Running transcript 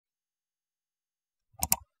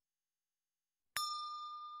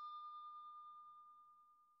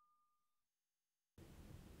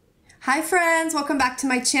Hi friends, welcome back to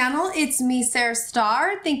my channel. It's me,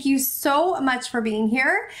 MESARASTARR. Thank you so much for being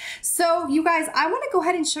here. So you guys, I want to go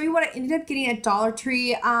ahead and show you what I ended up getting at Dollar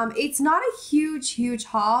Tree. It's not a huge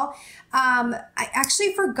haul. I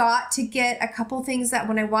actually forgot to get a couple things that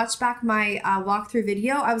when I watched back my walkthrough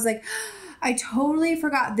video, I was like, I totally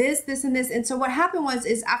forgot this, and this. And so what happened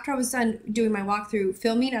is after I was done doing my walkthrough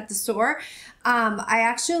filming at the store, I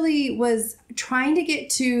actually was trying to get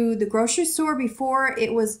to the grocery store before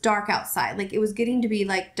it was dark outside. Like it was getting to be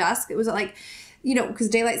like dusk. It was like, you know, because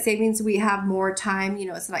daylight savings, we have more time, you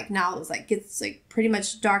know, it's like now it's like pretty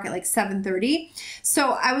much dark at like 7:30.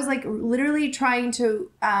 So I was like literally trying to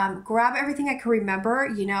grab everything I could remember,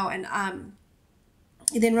 you know, and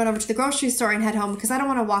then run over to the grocery store and head home because I don't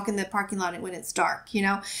want to walk in the parking lot when it's dark, you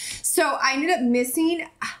know? So I ended up missing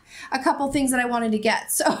a couple things that I wanted to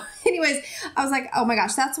get. So anyways, I was like, oh my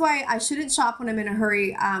gosh, that's why I shouldn't shop when I'm in a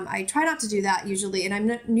hurry. I try not to do that usually, and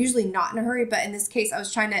I'm usually not in a hurry, but in this case, I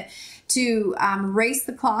was trying to race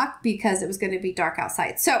the clock because it was going to be dark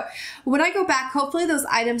outside. So when I go back, hopefully those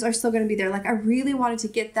items are still going to be there. Like I really wanted to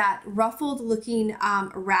get that ruffled looking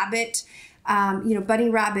rabbit, you know, bunny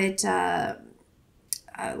rabbit,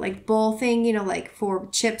 like bowl thing, you know, like for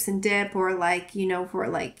chips and dip, or like, you know, for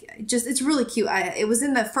like just, it's really cute. It was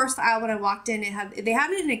in the first aisle when I walked in. They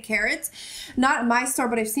had it in a carrots, not at my store,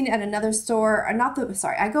 but I've seen it at another store, or not the,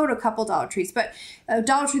 sorry, I go to a couple Dollar Trees, but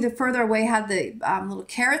Dollar Tree, the further away, had the little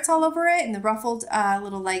carrots all over it and the ruffled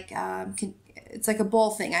little like it's like a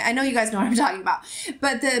bowl thing. I know you guys know what I'm talking about,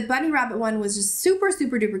 but the bunny rabbit one was just super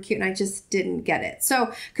duper cute, and I just didn't get it.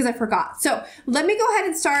 So, because I forgot. So let me go ahead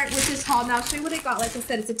and start with this haul. Now I'll show you what I got. Like I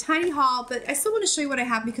said, it's a tiny haul, but I still want to show you what I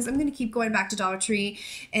have because I'm going to keep going back to Dollar Tree,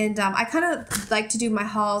 and I kind of like to do my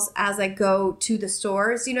hauls as I go to the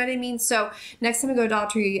stores. You know what I mean? So next time I go to Dollar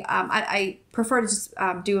Tree, I prefer to just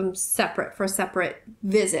do them separate for separate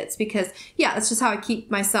visits because yeah, that's just how I keep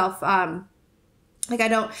myself,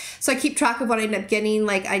 like so I keep track of what I end up getting.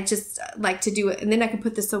 Like I just like to do it, and then I can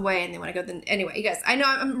put this away, and then when I go, then anyway, you guys, I know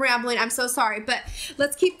I'm rambling, I'm so sorry, but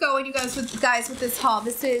let's keep going, you guys, with this haul.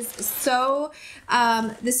 This is so,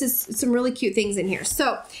 this is some really cute things in here.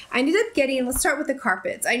 So I ended up getting, let's start with the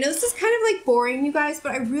carpets. I know this is kind of like boring, you guys,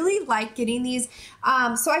 but I really like getting these.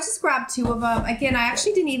 So I just grabbed two of them. Again, I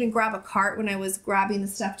actually didn't even grab a cart when I was grabbing the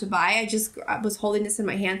stuff to buy. I just was holding this in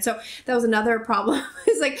my hand. So that was another problem.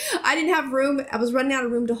 It's like I didn't have room. I was running out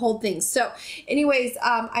of room to hold things. So anyways,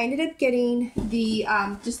 I ended up getting the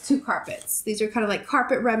just two carpets. These are kind of like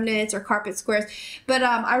carpet remnants or carpet squares, but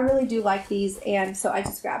I really do like these, and so I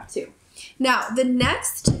just grabbed two. Now, the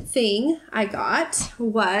next thing I got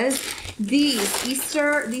was these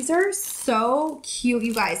Easter. These are so cute,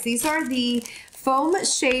 you guys. These are the foam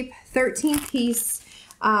shape 13-piece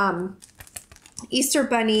Easter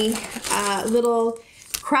bunny little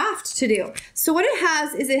craft to do. So what it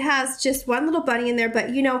has is it has just one little bunny in there,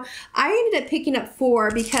 but you know, I ended up picking up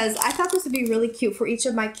 4 because I thought this would be really cute for each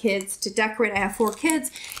of my kids to decorate. I have 4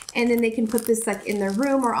 kids, and then they can put this like in their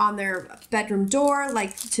room or on their bedroom door,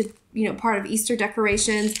 like to, you know, part of Easter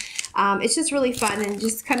decorations. It's just really fun, and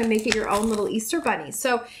just kind of make it your own little Easter bunny.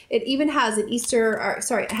 So it even has an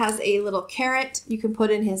it has a little carrot you can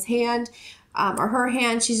put in his hand or her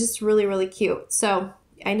hand. She's just really cute. So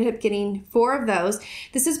I ended up getting 4 of those.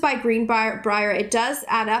 This is by Greenbrier. It does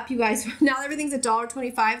add up, you guys. Now everything's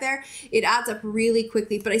 $1.25 there. It adds up really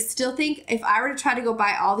quickly, but I still think if I were to try to go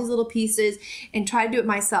buy all these little pieces and try to do it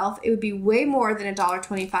myself, it would be way more than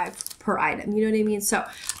 $1.25 per item. You know what I mean? So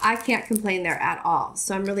I can't complain there at all.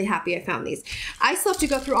 So I'm really happy I found these. I still have to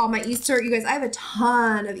go through all my Easter. You guys, I have a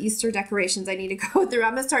ton of Easter decorations I need to go through.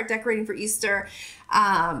 I'm going to start decorating for Easter,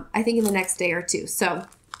 I think in the next day or two. So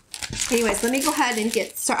anyways, let me go ahead and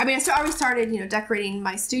get started. I mean, I already started, you know, decorating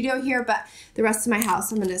my studio here, but the rest of my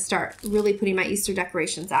house, I'm going to start really putting my Easter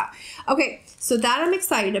decorations out. Okay, so that I'm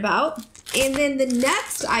excited about. And then the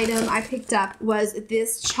next item I picked up was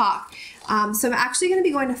this chalk. So I'm actually going to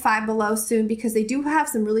be going to Five Below soon because they do have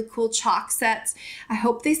some really cool chalk sets. I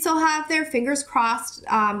hope they still have their, fingers crossed.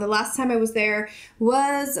 The last time I was there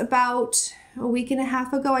was about a week and a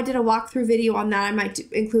half ago. I did a walkthrough video on that. I might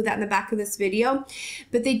include that in the back of this video.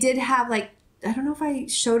 But they did have, like, I don't know if I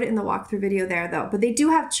showed it in the walkthrough video there though, but they do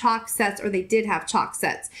have chalk sets, or they did have chalk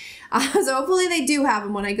sets. So hopefully they do have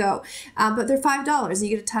them when I go. But they're $5 and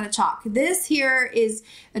you get a ton of chalk. This here is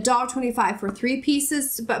 $1.25 for 3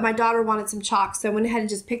 pieces, but my daughter wanted some chalk, so I went ahead and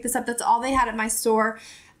just picked this up. That's all they had at my store.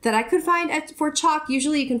 that I could find for chalk.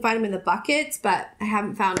 Usually you can find them in the buckets, but I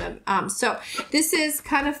haven't found them. So this is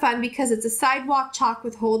kind of fun because it's a sidewalk chalk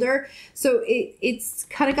with holder. So it's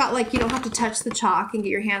kind of got like, you don't have to touch the chalk and get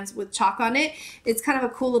your hands with chalk on it. It's kind of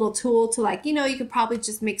a cool little tool to like, you know, you could probably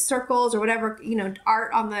just make circles or whatever, you know,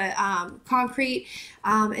 art on the concrete.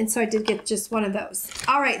 And so I did get just one of those.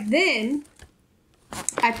 All right, then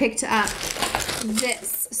I picked up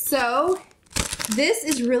this. So this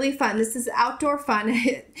is really fun. This is outdoor fun.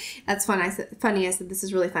 That's fun. I said this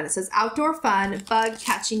is really fun. It says outdoor fun bug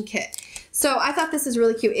catching kit. So I thought this is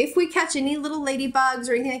really cute. If we catch any little ladybugs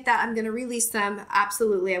or anything like that, I'm going to release them.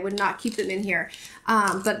 Absolutely. I would not keep them in here.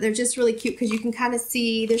 But they're just really cute because you can kind of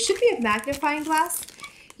see, there should be a magnifying glass.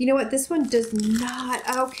 You know what? This one does not.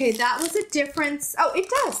 Okay, that was a difference. Oh, it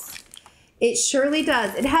does. It surely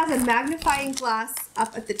does. It has a magnifying glass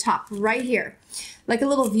up at the top right here. Like a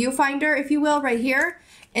little viewfinder, if you will, right here.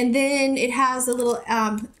 And then it has a little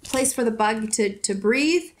place for the bug to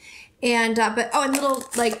breathe. And, and little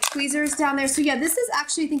like tweezers down there. So yeah, this is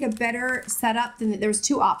actually, I think, a better setup than, there's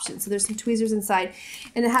two options. So there's some tweezers inside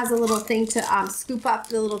and it has a little thing to scoop up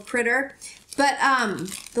the little critter. But,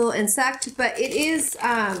 the little insect, but it is,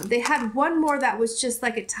 they had one more that was just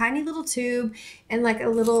like a tiny little tube and like a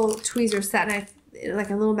little tweezer set and like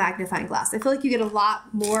a little magnifying glass. I feel like you get a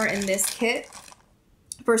lot more in this kit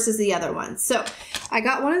versus the other one. So I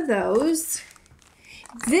got one of those.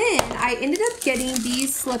 Then I ended up getting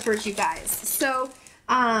these slippers, you guys. So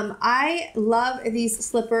I love these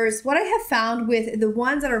slippers. What I have found with the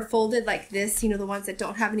ones that are folded like this, you know, the ones that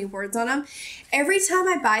don't have any words on them, every time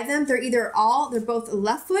I buy them, they're both a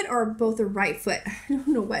left foot or both a right foot. I don't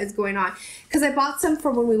know what is going on. Because I bought some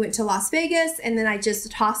for when we went to Las Vegas and then I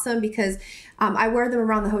just tossed them because I wear them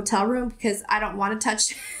around the hotel room because I don't want to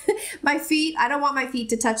touch my feet. I don't want my feet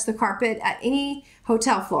to touch the carpet at any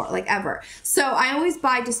hotel floor, like ever. So I always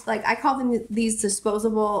buy just like, I call them these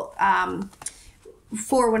disposable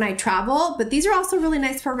for when I travel, but these are also really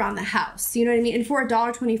nice for around the house. You know what I mean? And for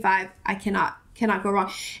 $1.25, I cannot go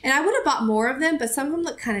wrong. And I would have bought more of them, but some of them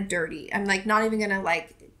look kind of dirty. I'm like not even gonna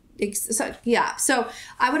like, so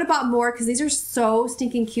I would have bought more because these are so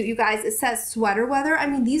stinking cute, you guys. It says sweater weather. I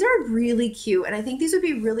mean, these are really cute, and I think these would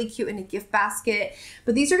be really cute in a gift basket.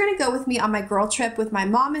 But these are going to go with me on my girl trip with my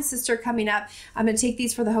mom and sister coming up. I'm going to take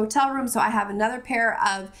these for the hotel room, so I have another pair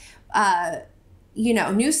of you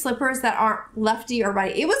know, new slippers that aren't lefty or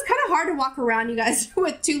righty. It was kind of hard to walk around, you guys,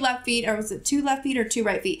 with 2 left feet, or was it 2 left feet or 2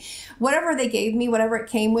 right feet? Whatever they gave me, whatever it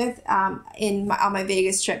came with on my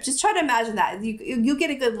Vegas trip. Just try to imagine that. You'll get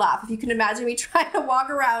a good laugh if you can imagine me trying to walk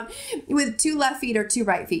around with 2 left feet or 2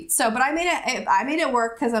 right feet. So, but I made it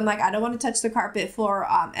work because I'm like, I don't want to touch the carpet floor,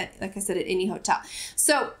 like I said, at any hotel.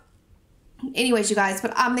 So anyways, you guys,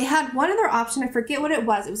 but they had one other option. I forget what it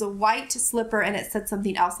was. It was a white slipper and it said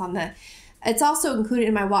something else on the, it's also included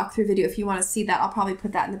in my walkthrough video. If you want to see that, I'll probably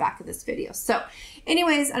put that in the back of this video. So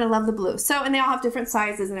anyways, and I love the blue. So, and they all have different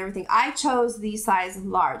sizes and everything. I chose the size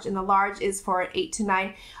large, and the large is for an 8 to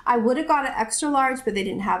 9. I would have got an extra large, but they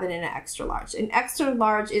didn't have it in an extra large. An extra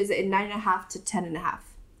large is a 9.5 to 10.5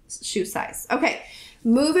 shoe size. Okay,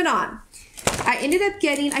 moving on. I ended up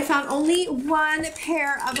getting, I found only one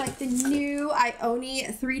pair of like the new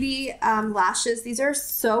Ioni 3D lashes. These are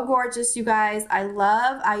so gorgeous, you guys. I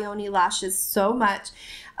love Ioni lashes so much.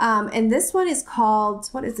 And this one is called,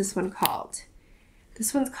 what is this one called?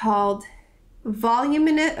 This one's called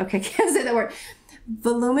Voluminous, okay, I can't say that word.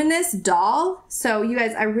 Voluminous Doll. So you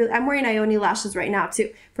guys, I'm wearing Ioni lashes right now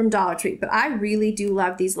too from Dollar Tree, but I really do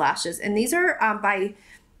love these lashes. And these are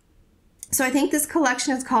so I think this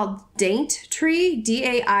collection is called Daintree,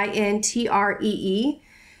 D-A-I-N-T-R-E-E.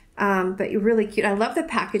 But you're really cute. I love the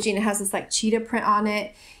packaging. It has this like cheetah print on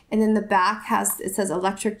it. And then the back it says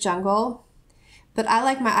Electric Jungle. But I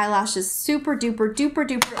like my eyelashes super duper,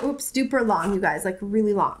 duper long, you guys, like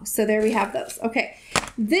really long. So there we have those. Okay.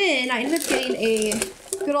 Then I ended up getting a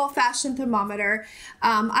good old fashioned thermometer.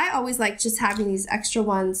 I always like just having these extra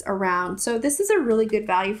ones around. So this is a really good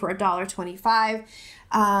value for $1.25.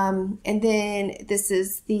 And then this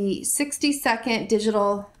is the 60-second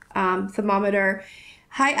digital thermometer,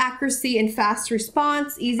 high accuracy and fast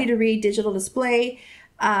response, easy to read digital display,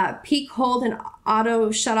 peak, hold, and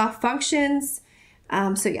auto shut off functions.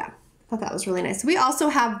 So yeah, I thought that was really nice. We also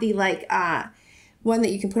have the like one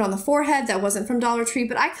that you can put on the forehead that wasn't from Dollar Tree,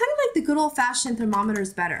 but I kind of like the good old fashioned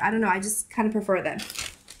thermometers better. I don't know, I just kind of prefer them.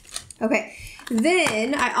 Okay,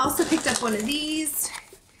 then I also picked up one of these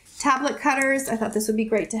tablet cutters. I thought this would be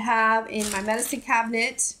great to have in my medicine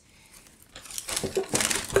cabinet.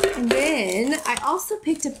 And then I also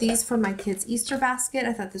picked up these for my kids' Easter basket.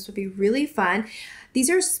 I thought this would be really fun. These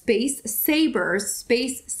are Space Sabers,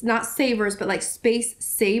 space, not savers, but like Space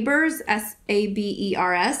Sabers,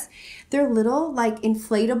 S-A-B-E-R-S. They're little like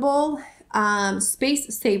inflatable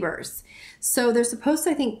space sabers. So they're supposed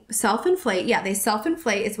to, I think, self-inflate. Yeah, they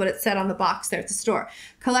self-inflate is what it said on the box there at the store.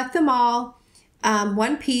 Collect them all,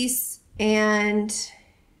 one piece, and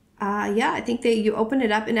yeah, I think you open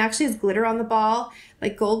it up and it actually has glitter on the ball,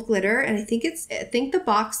 like gold glitter. And I think the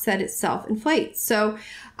box said it self-inflates. So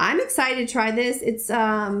I'm excited to try this. It's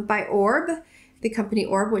by Orb, the company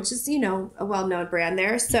Orb, which is, you know, a well-known brand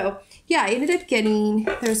there. So yeah, I ended up getting,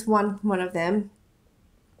 there's one of them.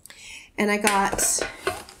 And I got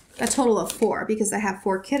a total of 4 because I have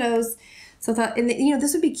 4 kiddos. So I thought, and you know,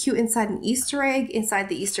 this would be cute inside an Easter egg, inside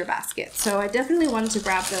the Easter basket. So I definitely wanted to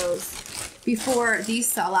grab those before these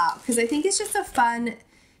sell out, because I think it's just a fun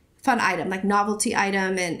item, like novelty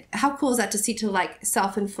item. And how cool is that to see to like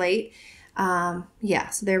self-inflate? Yeah,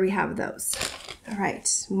 so there we have those. All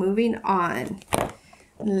right, moving on.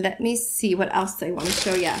 Let me see what else I want to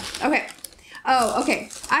show you. Okay. Oh, okay.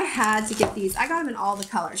 I had to get these. I got them in all the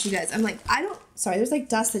colors, you guys. I'm like, sorry, there's like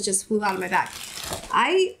dust that just flew out of my back.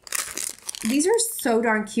 These are so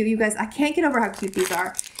darn cute, you guys. I can't get over how cute these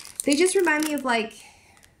are. They just remind me of like,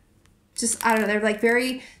 I don't know, they're like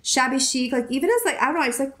very shabby chic. Like even as like, I don't know, I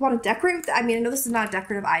just like want to decorate with it. I mean, I know this is not a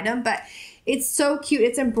decorative item, but it's so cute.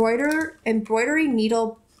 It's embroidery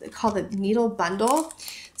needle, called the needle bundle.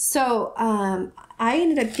 So I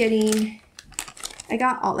ended up getting, I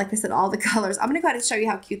got all, like I said, all the colors. I'm gonna go ahead and show you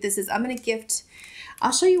how cute this is. I'm gonna gift,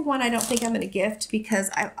 I'll show you one I don't think I'm gonna gift because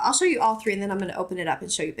I'll show you all 3 and then I'm gonna open it up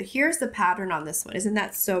and show you. But here's the pattern on this one. Isn't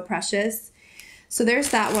that so precious? So there's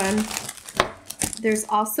that one. There's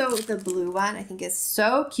also the blue one. I think it's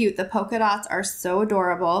so cute. The polka dots are so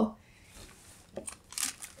adorable.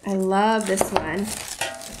 I love this one.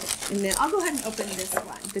 And then I'll go ahead and open this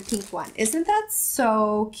one, the pink one. Isn't that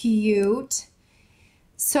so cute?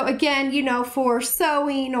 So again, you know, for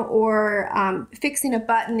sewing or fixing a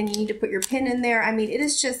button and you need to put your pin in there. I mean, it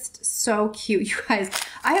is just so cute, you guys.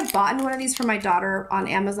 I have bought one of these for my daughter on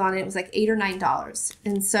Amazon and it was like $8 or $9.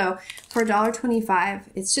 And so for $1.25,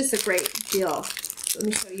 it's just a great deal. Let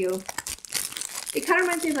me show you. It kind of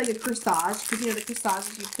reminds me of like a corsage, because you know the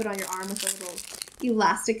corsages you put on your arm with a little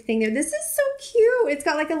elastic thing there. This is so cute. It's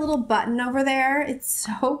got like a little button over there. It's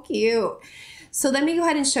so cute. So let me go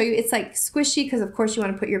ahead and show you. It's like squishy because of course you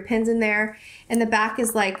want to put your pins in there. And the back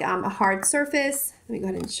is like a hard surface. Let me go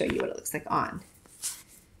ahead and show you what it looks like on.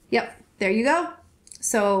 Yep, there you go.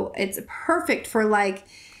 So it's perfect for like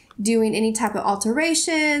doing any type of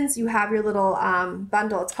alterations. You have your little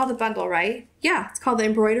bundle. It's called a bundle, right? Yeah, it's called the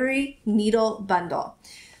Embroidery Needle Bundle.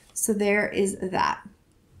 So there is that.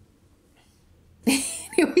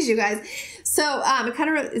 Anyways, you guys. So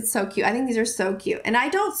it's so cute. I think these are so cute. And I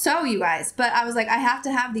don't sew, you guys, but I was like, I have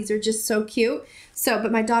to have these. They're just so cute. So,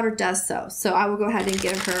 but my daughter does sew. So I will go ahead and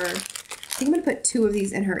give her, I think I'm going to put 2 of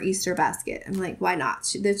these in her Easter basket. I'm like, why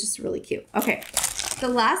not? They're just really cute. Okay. The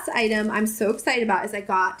last item I'm so excited about is I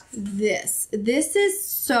got this. This is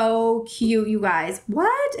so cute, you guys.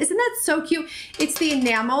 What? Isn't that so cute? It's the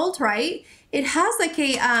enameled, right? It has like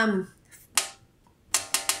a,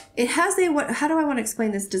 how do I want to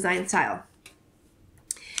explain this design style?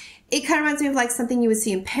 It kind of reminds me of like something you would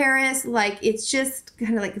see in Paris. Like it's just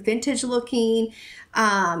kind of like vintage looking.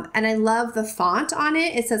 And I love the font on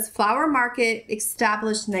it. It says Flower Market,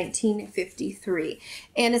 established 1953.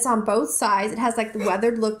 And it's on both sides. It has like the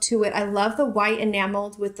weathered look to it. I love the white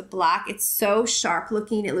enameled with the black. It's so sharp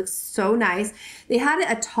looking. It looks so nice. They had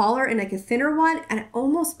a taller and like a thinner one, and I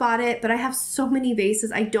almost bought it, but I have so many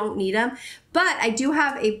vases. I don't need them. But I do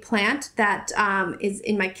have a plant that is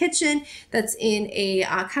in my kitchen that's in a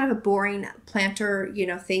kind of a boring planter, you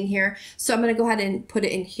know, thing here. So I'm going to go ahead and put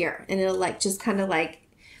it in here, and it'll like just kind of like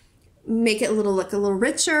make it look a little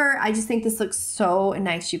richer. I just think this looks so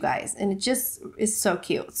nice, you guys, and it just is so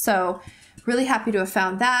cute. So really happy to have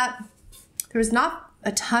found that. There's not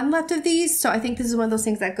a ton left of these, so I think this is one of those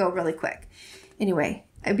things that go really quick. Anyway,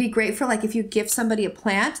 it'd be great for like if you gift somebody a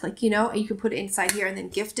plant, like, you know, you can put it inside here and then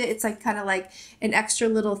gift it. It's like kind of like an extra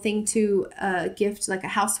little thing to gift, like a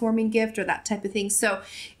housewarming gift or that type of thing. So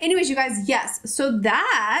anyways, you guys, yes. So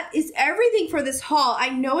that is everything for this haul. I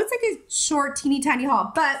know it's like a short, teeny tiny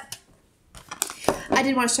haul, but I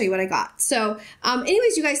did want to show you what I got. So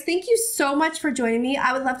anyways, you guys, thank you so much for joining me.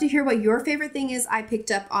 I would love to hear what your favorite thing is I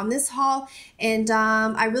picked up on this haul. And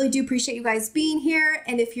I really do appreciate you guys being here.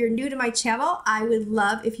 And if you're new to my channel, I would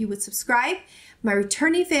love if you would subscribe. My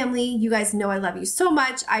returning family, you guys know I love you so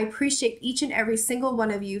much. I appreciate each and every single one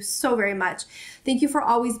of you so very much. Thank you for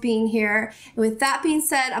always being here. And with that being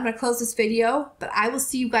said, I'm going to close this video, but I will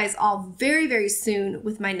see you guys all very, very soon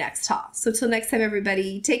with my next haul. So till next time,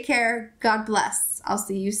 everybody, take care. God bless. I'll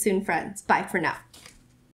see you soon, friends. Bye for now.